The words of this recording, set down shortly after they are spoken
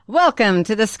Welcome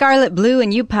to the Scarlet, Blue,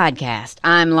 and You podcast.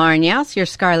 I'm Lauren Yaus, your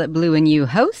Scarlet, Blue, and You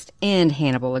host and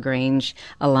Hannibal LaGrange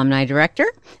Alumni Director.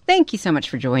 Thank you so much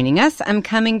for joining us. I'm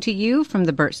coming to you from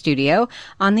the Burt Studio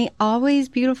on the always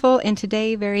beautiful and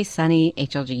today very sunny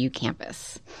HLGU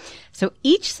campus. So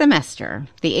each semester,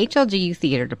 the HLGU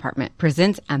Theater Department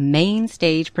presents a main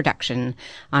stage production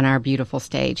on our beautiful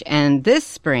stage. And this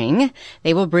spring,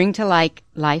 they will bring to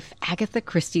life Agatha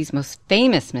Christie's most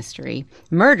famous mystery,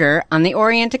 Murder on the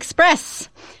Orient Express.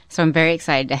 So I'm very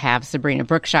excited to have Sabrina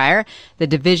Brookshire, the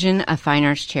Division of Fine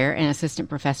Arts Chair and Assistant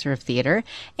Professor of Theater,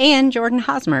 and Jordan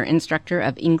Hosmer, Instructor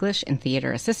of English and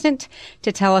Theater Assistant,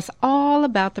 to tell us all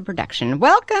about the production.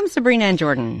 Welcome, Sabrina and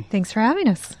Jordan. Thanks for having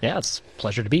us. Yeah, it's a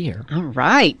pleasure to be here. All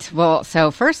right. Well,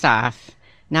 so first off,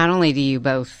 not only do you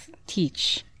both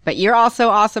teach, but you're also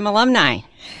awesome alumni.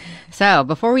 So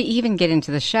before we even get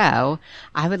into the show,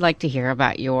 I would like to hear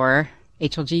about your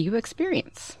HLGU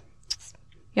experience.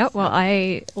 Yep. Well,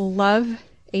 I love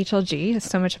HLG. It's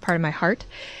so much a part of my heart.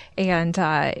 And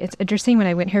it's interesting. When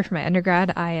I went here for my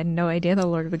undergrad, I had no idea the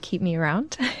Lord would keep me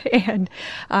around and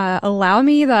allow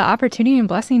me the opportunity and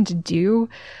blessing to do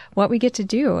what we get to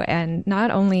do. And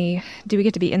not only do we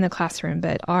get to be in the classroom,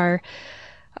 but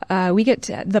we get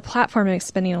to, the platform is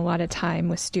spending a lot of time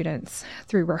with students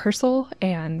through rehearsal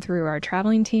and through our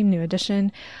traveling team, New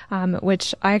Edition,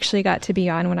 which I actually got to be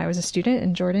on when I was a student,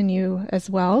 and Jordan, you as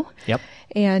well. Yep.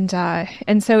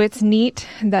 And so it's neat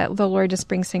that the Lord just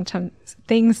brings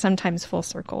things sometimes full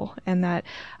circle, and that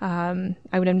I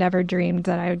would have never dreamed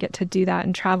that I would get to do that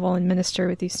and travel and minister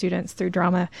with these students through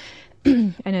drama.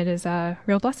 And it is a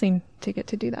real blessing to get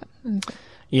to do that.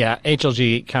 Yeah,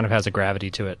 HLG kind of has a gravity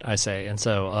to it, I say, and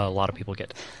so a lot of people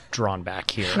get drawn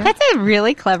back here. That's a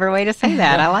really clever way to say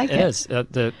that. I like it. It is.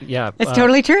 It's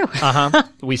totally true.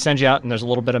 We send you out, and there's a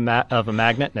little bit of a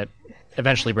magnet, and it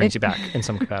eventually brings you back in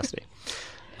some capacity.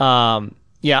 I'm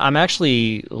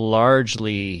actually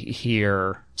largely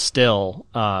here still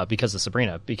because of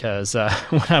Sabrina, because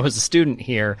when I was a student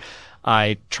here,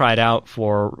 I tried out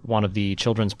for one of the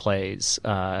children's plays,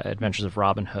 Adventures of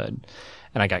Robin Hood,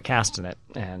 and I got cast in it,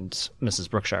 and Mrs.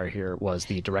 Brookshire here was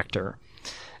the director.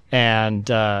 And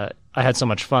I had so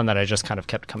much fun that I just kind of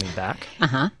kept coming back.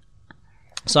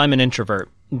 So I'm an introvert,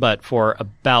 but for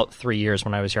about 3 years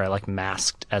when I was here, I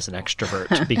masked as an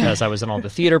extrovert because I was in all the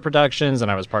theater productions,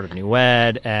 and I was part of New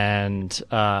Ed, and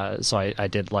so I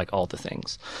did all the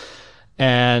things.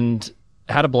 And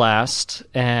had a blast,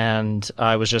 and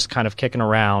I was just kind of kicking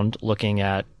around looking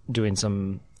at doing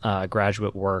some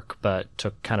graduate work, but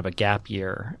took kind of a gap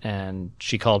year. And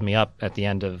she called me up at the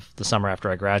end of the summer after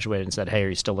I graduated and said, "Hey, are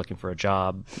you still looking for a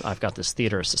job? I've got this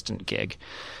theater assistant gig."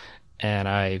 And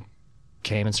I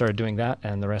came and started doing that,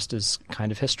 and the rest is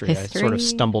kind of history. I sort of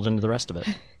stumbled into the rest of it.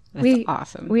 That's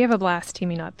awesome. We have a blast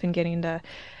teaming up and getting to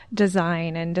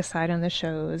design and decide on the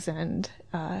shows, and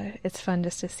it's fun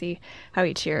just to see how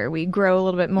each year we grow a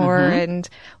little bit more and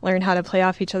learn how to play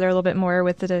off each other a little bit more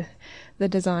with the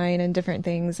design and different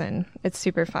things, and it's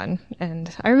super fun.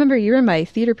 And I remember you were in my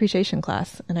theater appreciation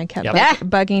class, and I kept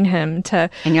bugging him to...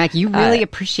 And you're like, you really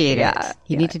appreciate it.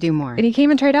 You need to do more. And he came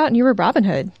and tried out, and you were Robin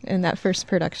Hood in that first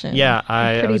production. Yeah,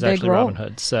 I was actually Robin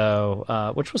Hood,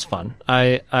 so which was fun.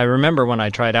 I remember when I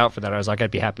tried out for that, I was like,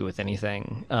 I'd be happy with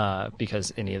anything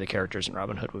because any of the characters in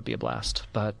Robin Hood would be a blast.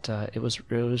 But it was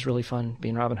really fun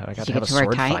being Robin Hood. I got to have a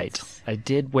sword fight. I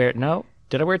did wear... No.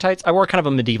 Did I wear tights? I wore kind of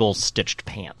a medieval stitched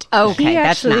pant. Okay,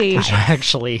 that's not tights.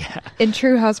 Actually, in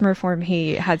true Hosmer form,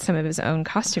 he had some of his own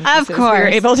costume pieces of course. We were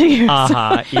able to use.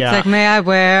 Yeah. It's like, may I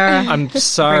wear? I'm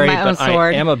sorry, but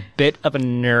I am a bit of a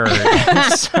nerd.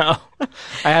 So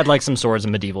I had some swords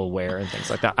and medieval wear and things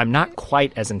like that. I'm not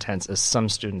quite as intense as some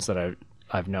students that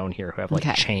I've known here who have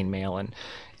chainmail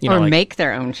and make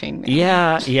their own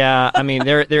chainmail. Yeah. I mean,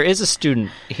 there is a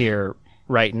student here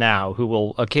right now who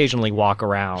will occasionally walk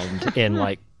around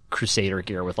in Crusader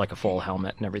gear with a full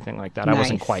helmet and everything like that. Nice. I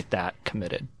wasn't quite that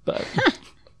committed, but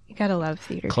you gotta love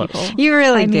theater people. You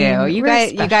really do. You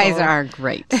guys are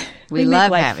great. We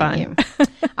love having you.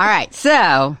 All right,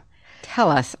 so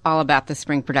tell us all about the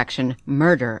spring production,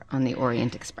 Murder on the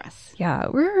Orient Express. Yeah,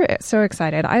 we're so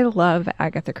excited. I love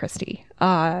Agatha Christie.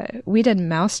 We did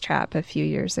Mousetrap a few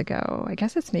years ago. I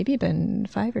guess it's maybe been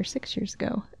 5 or 6 years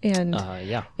ago. And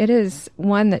it is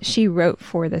one that she wrote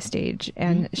for the stage.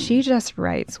 And she just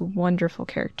writes wonderful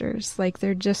characters.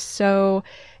 They're just so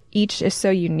each is so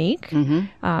unique in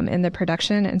the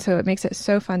production. And so it makes it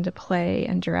so fun to play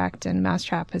and direct. And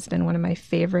Mousetrap has been one of my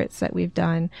favorites that we've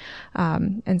done.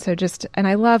 And so and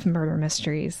I love murder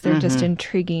mysteries. They're just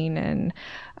intriguing and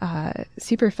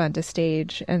super fun to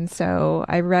stage. And so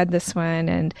I read this one,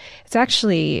 and it's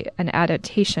actually an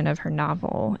adaptation of her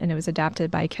novel, and it was adapted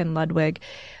by Ken Ludwig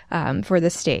for the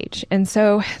stage. And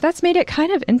so that's made it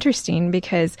kind of interesting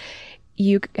because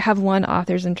you have one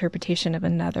author's interpretation of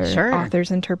another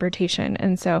author's interpretation.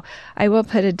 And so I will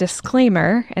put a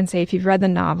disclaimer and say, if you've read the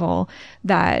novel,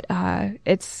 that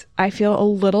I feel a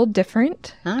little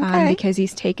different because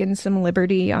he's taken some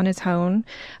liberty on his own,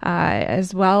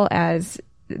 as well as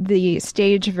the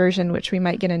stage version, which we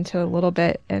might get into a little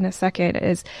bit in a second,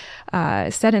 is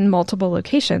set in multiple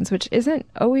locations, which isn't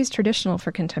always traditional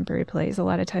for contemporary plays. A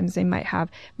lot of times they might have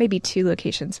maybe 2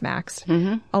 locations max.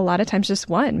 A lot of times just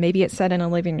one. Maybe it's set in a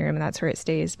living room and that's where it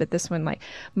stays. But this one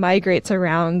migrates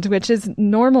around, which is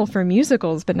normal for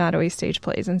musicals, but not always stage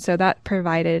plays. And so that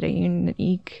provided a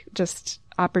unique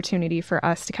opportunity for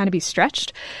us to kind of be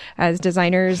stretched as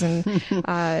designers and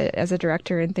as a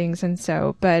director and things. And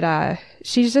so, but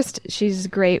she's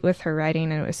great with her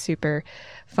writing, and it was super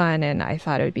fun. And I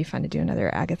thought it would be fun to do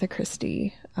another Agatha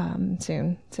Christie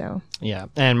soon. So yeah,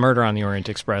 and Murder on the Orient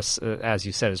Express, as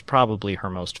you said, is probably her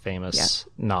most famous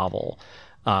novel.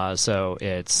 So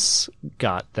it's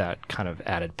got that kind of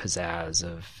added pizzazz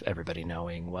of everybody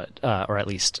knowing what, or at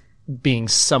least being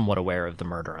somewhat aware of the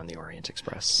Murder on the Orient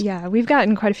Express. Yeah, we've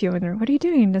gotten quite a few women, what are you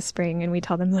doing this spring? And we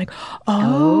tell them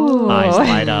oh. Eyes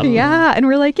light up. Yeah, and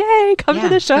we're like, yay, come to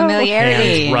the show.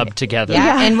 Familiarity. Hands rubbed together.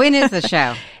 Yeah. And when is the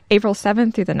show? April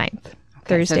 7th through the 9th. Okay,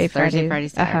 Thursday, so Friday,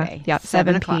 Saturday. Yep,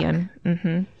 7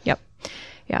 p.m. Yep.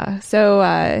 Yeah,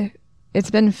 so it's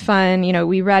been fun.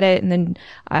 We read it, and then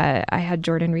I had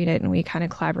Jordan read it, and we kind of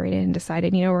collaborated and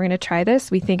decided, we're going to try this.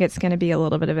 We think it's going to be a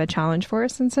little bit of a challenge for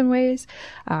us in some ways,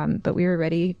 but we were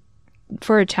ready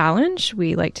for a challenge.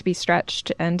 We like to be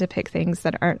stretched and to pick things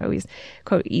that aren't always,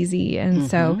 quote, easy. And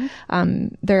so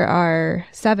there are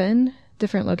 7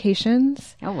 different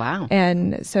locations. Oh, wow.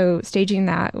 And so staging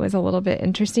that was a little bit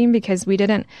interesting because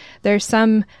there's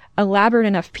some elaborate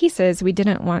enough pieces, we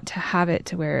didn't want to have it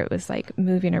to where it was like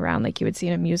moving around like you would see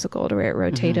in a musical, to where it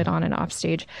rotated on and off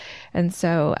stage. And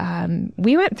so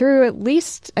we went through at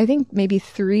least, I think maybe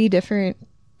 3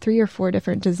 or 4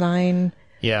 different design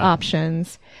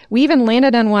options. We even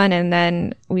landed on one, and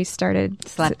then we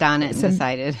slept on it and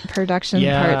decided production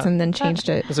parts, and then changed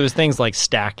it. So it was things like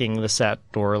stacking the set,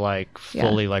 or like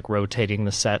fully like rotating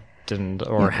the set,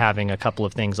 or having a couple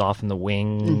of things off in the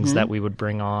wings that we would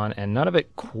bring on, and none of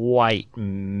it quite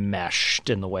meshed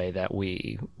in the way that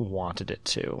we wanted it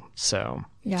to. So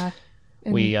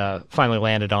we finally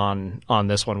landed on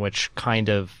this one, which kind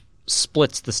of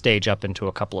splits the stage up into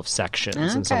a couple of sections.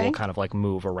 And so we'll kind of like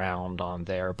move around on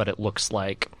there, but it looks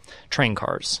like train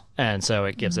cars, and so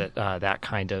it gives it that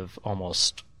kind of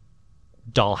almost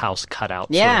dollhouse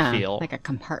cutout sort of feel, like a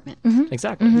compartment.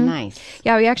 Exactly. Nice.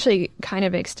 Yeah, we actually kind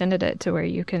of extended it to where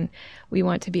we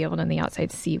want to be able to on the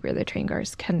outside see where the train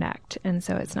cars connect, and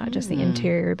so it's not just the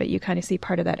interior, but you kind of see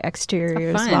part of that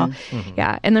exterior as well.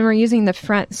 Yeah, and then we're using the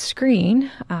front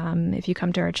screen. If you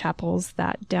come to our chapels,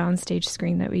 that downstage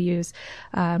screen that we use,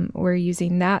 we're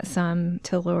using that some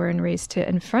to lower and raise to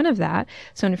in front of that.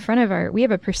 So in front of we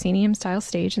have a proscenium style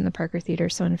stage in the Parker Theater.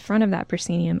 So in front of that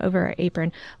proscenium, over our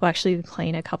apron, we'll actually be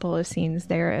playing a couple of scenes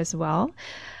there as well.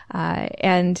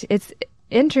 And it's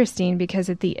interesting because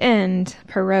at the end,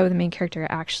 Perot, the main character,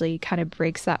 actually kind of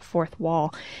breaks that fourth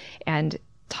wall and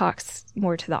talks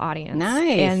more to the audience.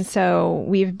 Nice. And so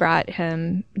we've brought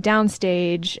him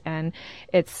downstage, and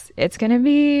it's going to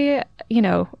be,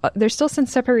 there's still some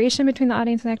separation between the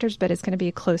audience and actors, but it's going to be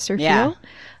a closer feel.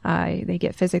 They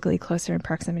get physically closer in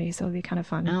proximity, so it'll be kind of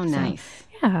fun. Oh, nice.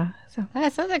 Yeah. So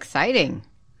that sounds exciting.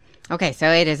 Okay,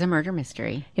 so it is a murder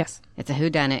mystery. Yes. It's a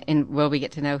whodunit. And will we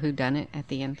get to know who done it at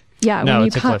the end? Yeah. No,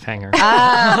 it's a cliffhanger.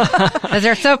 Because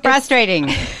they're so frustrating.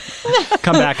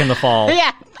 Come back in the fall.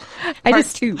 Yeah. I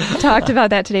just talked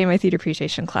about that today in my theater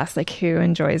appreciation class, like who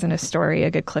enjoys in a story a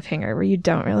good cliffhanger where you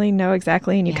don't really know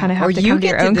exactly and you kind of have to come to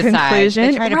your own conclusion.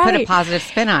 They try to put a positive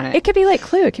spin on it. It could be like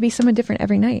Clue. It could be someone different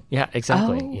every night. Yeah,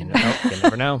 exactly. Oh. You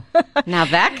never know. Now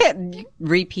that could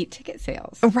repeat ticket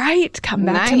sales. Right. Come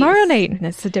back tomorrow night. And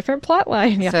it's a different plot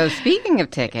line. Yeah. So speaking of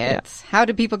tickets, how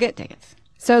do people get tickets?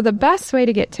 So the best way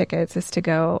to get tickets is to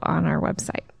go on our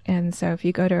website. And so if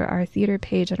you go to our theater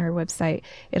page on our website,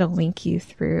 it'll link you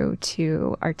through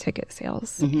to our ticket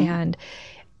sales. And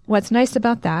what's nice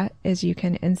about that is you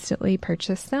can instantly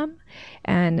purchase them,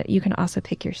 and you can also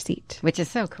pick your seat. Which is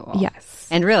so cool. Yes.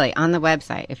 And really, on the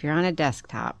website, if you're on a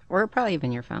desktop, or probably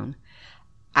even your phone,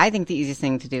 I think the easiest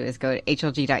thing to do is go to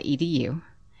hlg.edu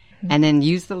and then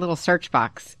use the little search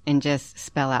box and just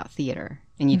spell out theater.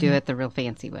 And you do it the real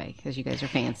fancy way, because you guys are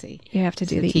fancy. You have to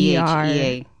do the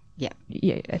THEA.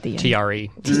 Yeah, at the end. TRE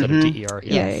instead of DER.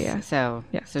 Yeah. So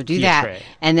do that.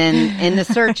 And then in the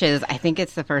searches, I think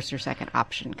it's the first or second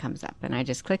option comes up. And I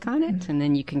just click on it. And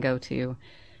then you can go to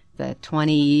the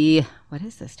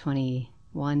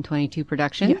 21, 22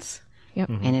 productions. Yes. Yep.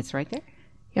 And it's right there.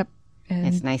 Yep. And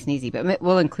It's nice and easy. But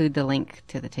we'll include the link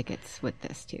to the tickets with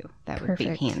this, too. That would be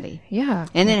handy. Yeah.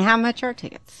 And then how much are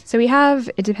tickets? So we have,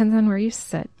 it depends on where you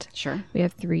sit. Sure. We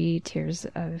have 3 tiers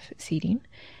of seating.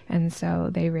 And so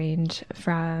they range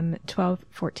from $12,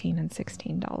 $14, and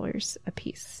 $16 a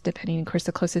piece, depending. Of course,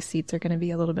 the closest seats are going to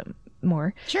be a little bit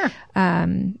more. Sure.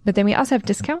 But then we also have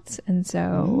discounts. And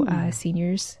so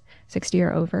seniors 60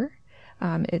 or over,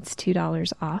 it's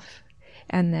 $2 off.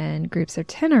 And then groups of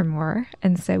 10 or more.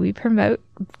 And so we promote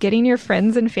getting your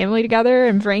friends and family together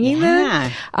and bringing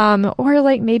them. Or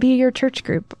like maybe your church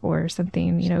group or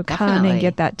something, come and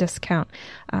get that discount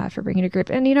for bringing a group.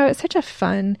 And, it's such a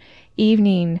fun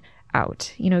evening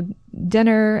out,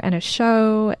 dinner and a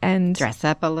show and dress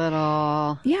up a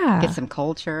little. Yeah. Get some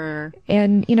culture.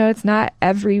 And, it's not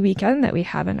every weekend that we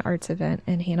have an arts event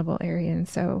in Hannibal area. And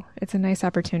so it's a nice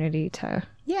opportunity to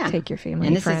take your family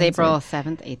and this friends. Is April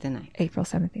 7th, 8th, and 9th. April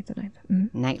 7th, 8th, and 9th.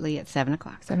 Mm-hmm. Nightly at 7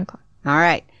 o'clock. 7 o'clock. All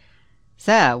right.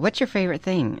 So what's your favorite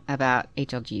thing about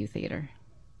HLGU Theater?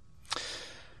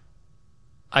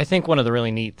 I think one of the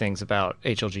really neat things about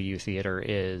HLGU Theater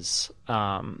is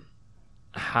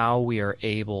how we are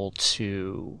able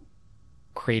to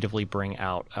creatively bring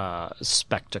out a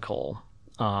spectacle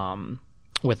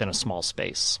within a small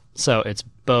space. So it's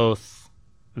both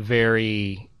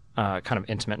very kind of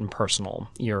intimate and personal.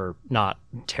 You're not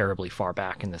terribly far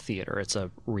back in the theater. It's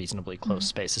a reasonably close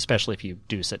space, especially if you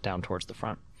do sit down towards the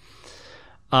front.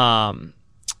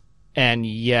 And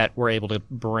yet we're able to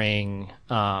bring,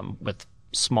 with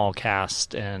small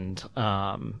cast and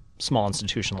small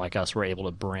institution like us, we're able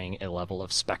to bring a level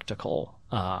of spectacle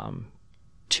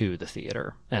to the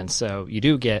theater. And so you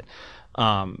do get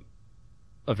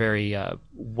a very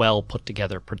well put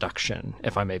together production,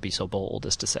 if I may be so bold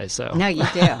as to say so. No, you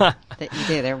do. You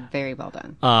do. They're very well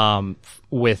done.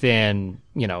 Within,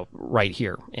 right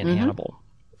here in Hannibal.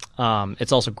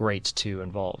 It's also great to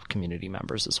involve community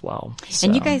members as well. So,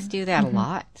 and you guys do that a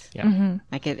lot. Yeah.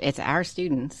 Like it's our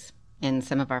students and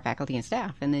some of our faculty and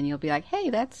staff. And then you'll be like,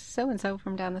 hey, that's so-and-so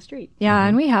from down the street. Yeah,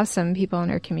 and we have some people in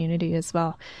our community as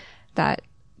well that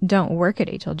don't work at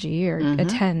HLG or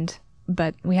attend,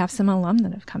 but we have some alum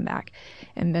that have come back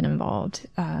and been involved.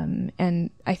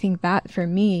 And I think that for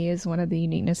me is one of the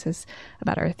uniquenesses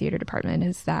about our theater department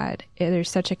is that there's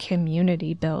such a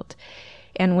community built.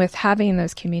 And with having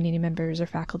those community members or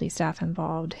faculty staff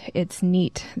involved, it's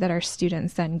neat that our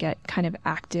students then get kind of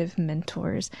active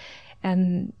mentors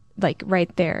and like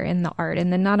right there in the art.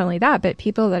 And then not only that, but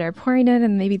people that are pouring in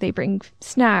and maybe they bring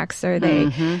snacks or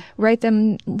they write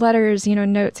them letters,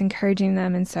 notes encouraging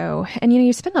them. And so, and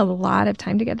you spend a lot of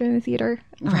time together in the theater.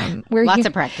 Lots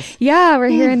of practice. Yeah, we're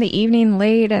here in the evening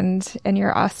late and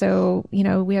you're also,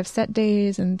 we have set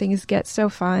days and things get so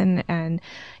fun. And,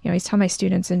 I always tell my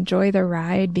students, enjoy the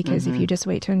ride because if you just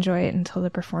wait to enjoy it until the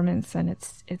performance, then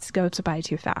it's goes by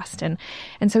too fast. And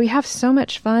so we have so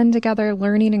much fun together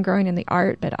learning and growing in the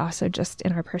art, but also just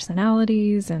in our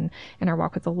personalities and in our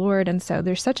walk with the Lord. And so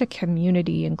there's such a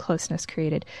community and closeness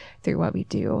created through what we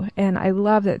do. And I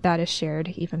love that that is shared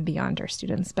even beyond our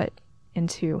students, but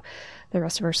into the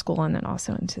rest of our school and then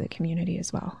also into the community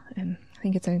as well. And I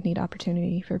think it's a neat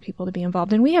opportunity for people to be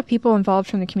involved. And we have people involved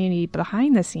from the community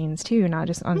behind the scenes too, not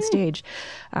just on stage,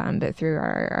 but through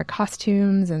our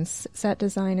costumes and set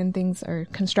design and things, or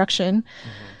construction.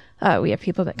 We have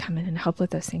people that come in and help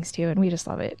with those things too. And we just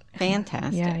love it.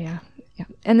 Fantastic. Yeah.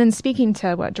 And then speaking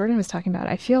to what Jordan was talking about,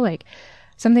 I feel like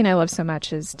something I love so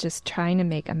much is just trying to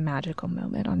make a magical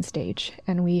moment on stage.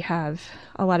 And we have,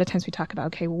 a lot of times we talk about,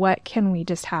 okay, what can we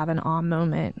just have an awe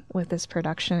moment with this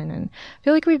production? And I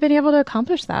feel like we've been able to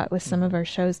accomplish that with some of our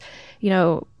shows.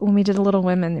 When we did Little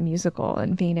Women, the musical,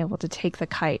 and being able to take the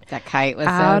kite. That kite was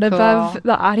out so cool. above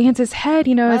the audience's head,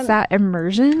 it's that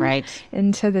immersion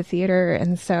into the theater.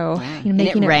 And so,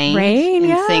 making it rain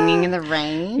and singing in the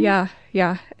rain. Yeah.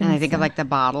 And I think of like the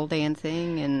bottle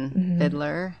dancing and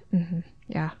Fiddler.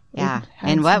 Yeah.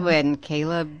 And when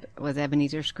Caleb was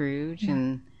Ebenezer Scrooge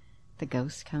and the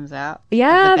ghost comes out.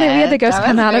 Yeah, we had the ghost That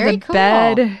come was out of very the cool.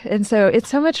 bed. And so it's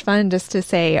so much fun just to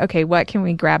say, okay, what can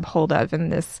we grab hold of in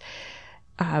this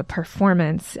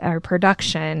performance or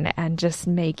production and just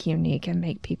make unique and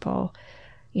make people,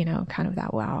 kind of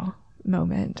that wow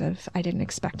moment of, I didn't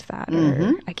expect that.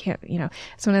 Or I can't,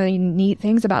 it's one of the neat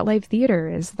things about live theater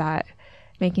is that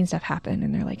making stuff happen.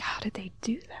 And they're like, how did they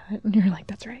do that? And you're like,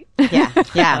 that's right.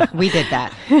 Yeah, we did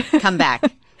that. Come back.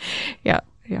 Yeah.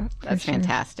 That's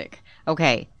fantastic.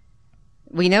 Okay.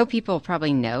 We know people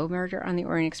probably know Murder on the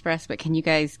Orient Express, but can you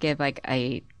guys give like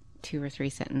a 2 or 3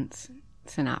 sentence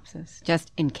synopsis, just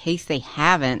in case they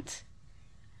haven't?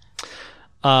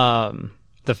 The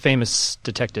famous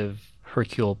detective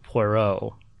Hercule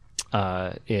Poirot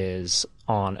is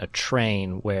on a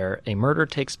train where a murder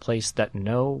takes place that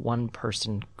no one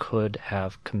person could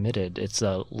have committed. It's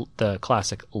the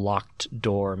classic locked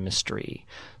door mystery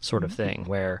sort of thing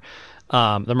where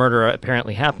the murder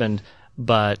apparently happened,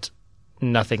 but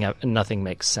nothing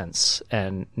makes sense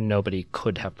and nobody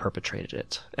could have perpetrated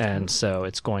it. And so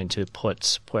it's going to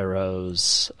put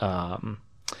Poirot's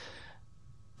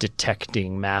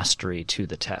detecting mastery to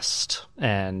the test.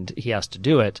 And he has to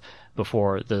do it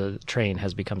before the train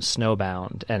has become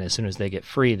snowbound. And as soon as they get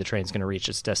free, the train's going to reach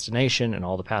its destination and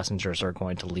all the passengers are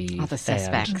going to leave. All the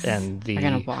suspects and are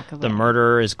going to walk away. The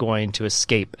murderer is going to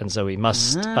escape. And so he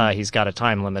must, he's got a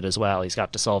time limit as well. He's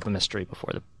got to solve the mystery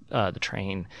before the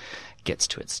train gets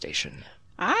to its station.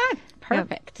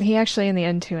 Perfect. He actually in the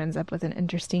end too ends up with an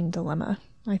interesting dilemma.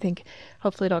 I think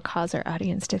hopefully it'll cause our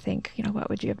audience to think, what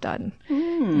would you have done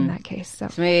in that case? So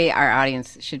maybe our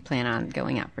audience should plan on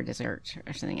going out for dessert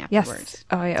or something afterwards. Yes.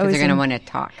 Oh, they're going to want to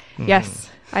talk. Yes.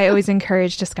 I always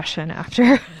encourage discussion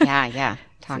after. Yeah.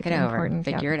 Talk it over.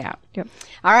 Figure it out. Yep.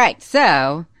 All right.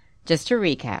 So just to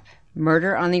recap,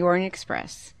 Murder on the Orient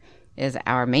Express is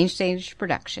our main stage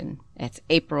production. It's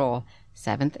April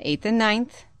 7th, 8th, and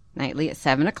 9th, nightly at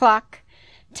 7 o'clock.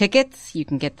 Tickets, you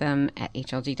can get them at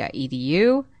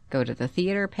hlg.edu. Go to the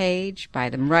theater page, buy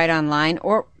them right online,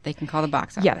 or they can call the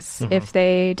box office. Yes. If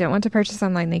they don't want to purchase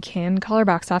online, they can call our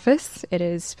box office. It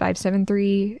is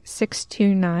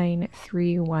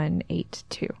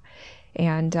 573-629-3182.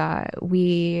 And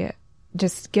we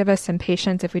just give us some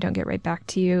patience if we don't get right back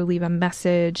to you. Leave a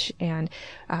message. And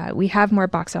we have more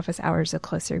box office hours the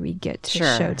closer we get to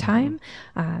showtime.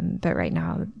 But right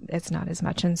now, it's not as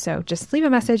much. And so just leave a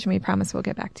message and we promise we'll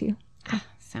get back to you.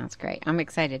 Sounds great. I'm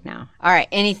excited now. All right.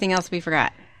 Anything else we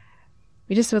forgot?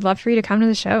 We just would love for you to come to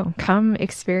the show. Come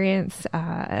experience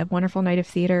a wonderful night of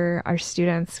theater. Our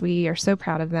students, we are so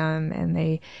proud of them,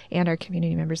 and our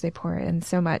community members, they pour in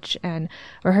so much. And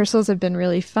rehearsals have been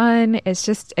really fun. It's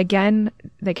just, again,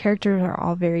 the characters are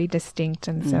all very distinct,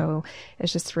 and so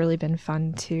it's just really been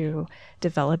fun to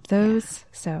develop those. Yeah.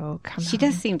 So come. She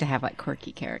does seem to have like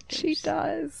quirky characters. She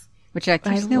does. Which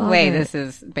there's no way this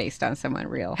is based on someone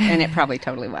real. And it probably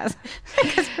totally was.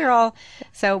 Because we're all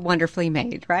so wonderfully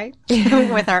made, right?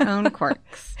 With our own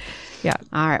quirks. Yeah.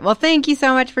 All right. Well, thank you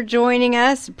so much for joining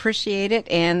us. Appreciate it.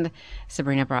 And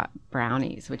Sabrina brought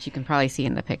brownies, which you can probably see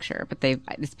in the picture. But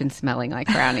it's been smelling like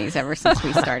brownies ever since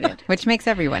we started, which makes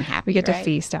everyone happy. We get to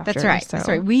feast after. That's right. So. That's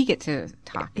right. We get to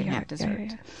talk and have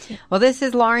dessert. Yeah. Well, this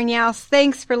is Lauren Youse.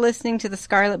 Thanks for listening to the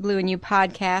Scarlet, Blue, and You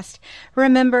podcast.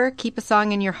 Remember, keep a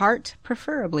song in your heart,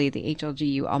 preferably the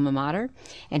HLGU alma mater,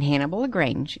 and Hannibal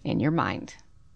LaGrange in your mind.